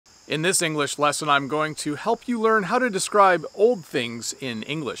In this English lesson, I'm going to help you learn how to describe old things in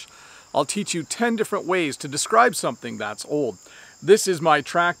English. I'll teach you 10 different ways to describe something that's old. This is my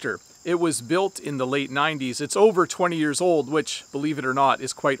tractor. It was built in the late 90s. It's over 20 years old, which, believe it or not,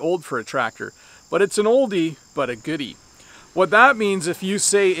 is quite old for a tractor. But it's an oldie, but a goodie. What that means, if you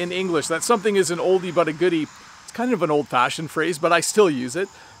say in English that something is an oldie but a goodie, it's kind of an old-fashioned phrase, but I still use it.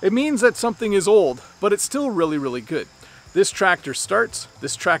 It means that something is old, but it's still really, really good. This tractor starts,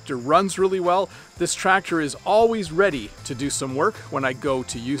 this tractor runs really well, this tractor is always ready to do some work when I go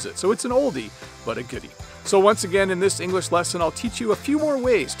to use it. So it's an oldie, but a goodie. So once again, in this English lesson, I'll teach you a few more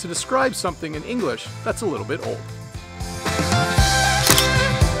ways to describe something in English that's a little bit old.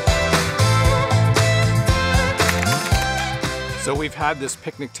 So we've had this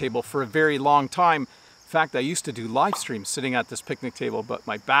picnic table for a very long time. In fact, I used to do live streams sitting at this picnic table, but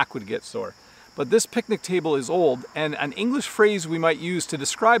my back would get sore. But this picnic table is old, and an English phrase we might use to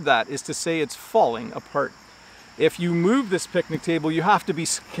describe that is to say it's falling apart. If you move this picnic table, you have to be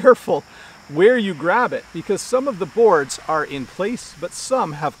careful where you grab it, because some of the boards are in place, but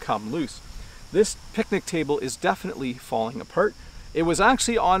some have come loose. This picnic table is definitely falling apart. It was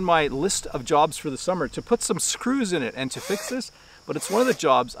actually on my list of jobs for the summer to put some screws in it and to fix this, but it's one of the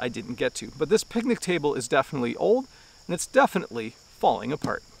jobs I didn't get to. But this picnic table is definitely old, and it's definitely falling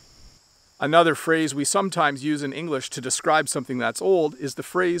apart. Another phrase we sometimes use in English to describe something that's old is the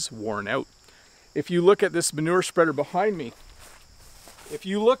phrase worn out. If you look at this manure spreader behind me, if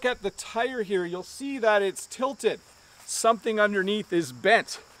you look at the tire here, you'll see that it's tilted. Something underneath is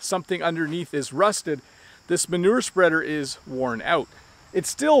bent. Something underneath is rusted. This manure spreader is worn out. It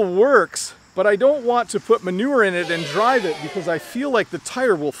still works, but I don't want to put manure in it and drive it because I feel like the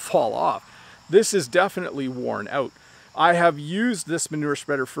tire will fall off. This is definitely worn out. I have used this manure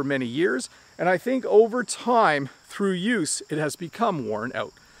spreader for many years, and I think over time, through use, it has become worn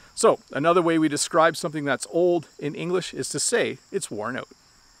out. So, another way we describe something that's old in English is to say it's worn out.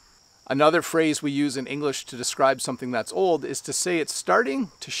 Another phrase we use in English to describe something that's old is to say it's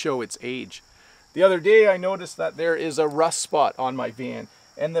starting to show its age. The other day I noticed that there is a rust spot on my van,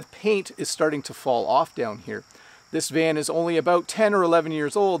 and the paint is starting to fall off down here. This van is only about 10 or 11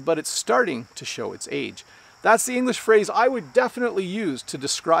 years old, but it's starting to show its age. That's the English phrase I would definitely use to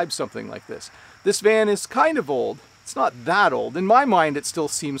describe something like this. This van is kind of old. It's not that old. In my mind, it still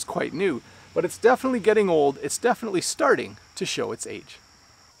seems quite new, but it's definitely getting old. It's definitely starting to show its age.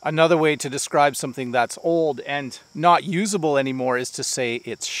 Another way to describe something that's old and not usable anymore is to say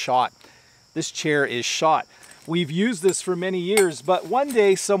it's shot. This chair is shot. We've used this for many years, but one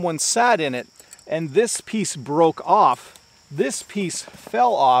day someone sat in it and this piece broke off. This piece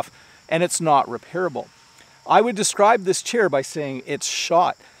fell off and it's not repairable. I would describe this chair by saying it's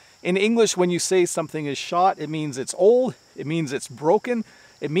shot. In English, when you say something is shot, it means it's old, it means it's broken,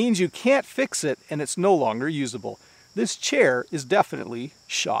 it means you can't fix it and it's no longer usable. This chair is definitely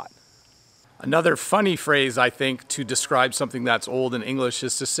shot. Another funny phrase, I think, to describe something that's old in English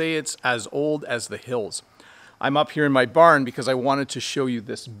is to say it's as old as the hills. I'm up here in my barn because I wanted to show you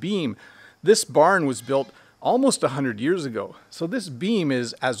this beam. This barn was built almost 100 years ago, so this beam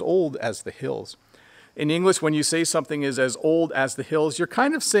is as old as the hills. In English, when you say something is as old as the hills, you're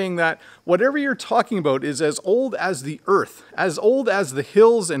kind of saying that whatever you're talking about is as old as the earth, as old as the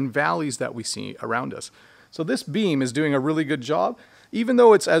hills and valleys that we see around us. So this beam is doing a really good job. Even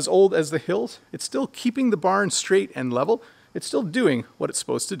though it's as old as the hills, it's still keeping the barn straight and level. It's still doing what it's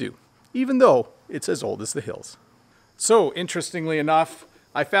supposed to do, even though it's as old as the hills. So, interestingly enough,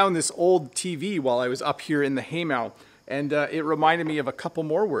 I found this old TV while I was up here in the haymow, and it reminded me of a couple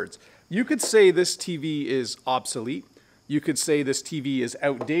more words. You could say this TV is obsolete. You could say this TV is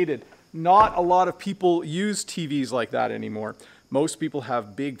outdated. Not a lot of people use TVs like that anymore. Most people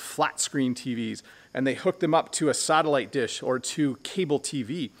have big flat screen TVs and they hook them up to a satellite dish or to cable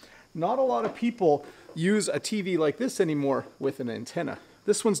TV. Not a lot of people use a TV like this anymore with an antenna.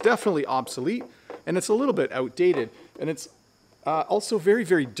 This one's definitely obsolete and it's a little bit outdated, and it's also very,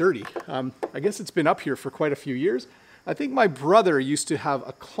 very dirty. I guess it's been up here for quite a few years. I think my brother used to have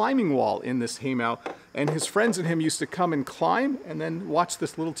a climbing wall in this haymow, and his friends and him used to come and climb and then watch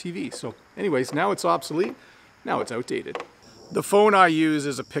this little TV. So anyways, now it's obsolete, now it's outdated. The phone I use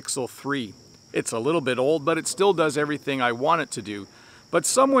is a Pixel 3. It's a little bit old, but it still does everything I want it to do. But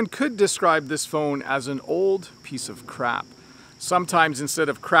someone could describe this phone as an old piece of crap. Sometimes instead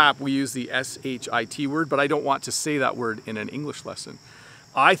of crap, we use the S-H-I-T word, but I don't want to say that word in an English lesson.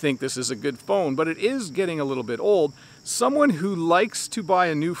 I think this is a good phone, but it is getting a little bit old. Someone who likes to buy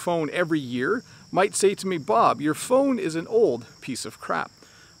a new phone every year might say to me, Bob, your phone is an old piece of crap.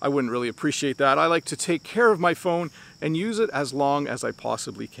 I wouldn't really appreciate that. I like to take care of my phone and use it as long as I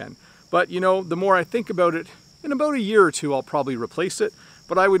possibly can. But you know, the more I think about it, in about a year or two I'll probably replace it,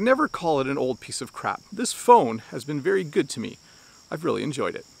 but I would never call it an old piece of crap. This phone has been very good to me. I've really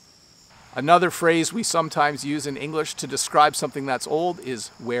enjoyed it. Another phrase we sometimes use in English to describe something that's old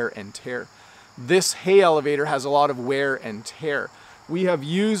is wear and tear. This hay elevator has a lot of wear and tear. We have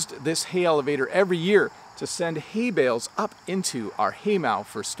used this hay elevator every year to send hay bales up into our hay mow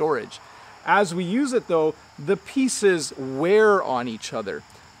for storage. As we use it though, the pieces wear on each other.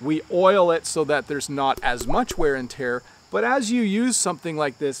 We oil it so that there's not as much wear and tear, but as you use something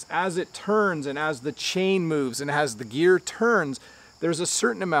like this, as it turns and as the chain moves and as the gear turns, there's a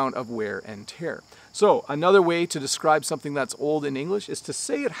certain amount of wear and tear. So another way to describe something that's old in English is to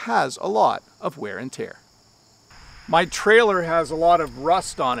say it has a lot of wear and tear. My trailer has a lot of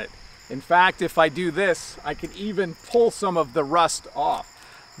rust on it. In fact, if I do this, I can even pull some of the rust off.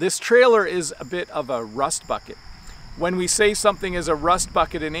 This trailer is a bit of a rust bucket. When we say something is a rust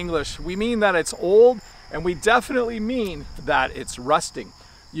bucket in English, we mean that it's old, and we definitely mean that it's rusting.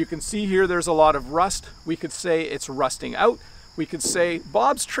 You can see here there's a lot of rust. We could say it's rusting out. We could say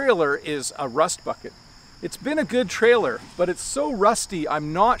Bob's trailer is a rust bucket. It's been a good trailer, but it's so rusty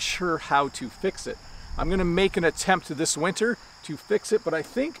I'm not sure how to fix it. I'm going to make an attempt this winter to fix it, but I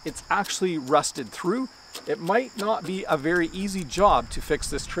think it's actually rusted through. It might not be a very easy job to fix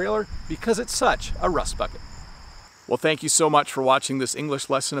this trailer because it's such a rust bucket. Well, thank you so much for watching this English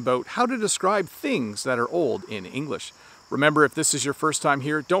lesson about how to describe things that are old in English. Remember, if this is your first time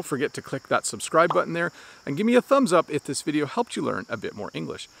here, don't forget to click that subscribe button there and give me a thumbs up if this video helped you learn a bit more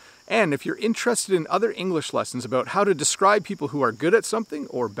English. And if you're interested in other English lessons about how to describe people who are good at something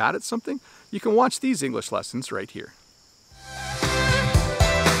or bad at something, you can watch these English lessons right here.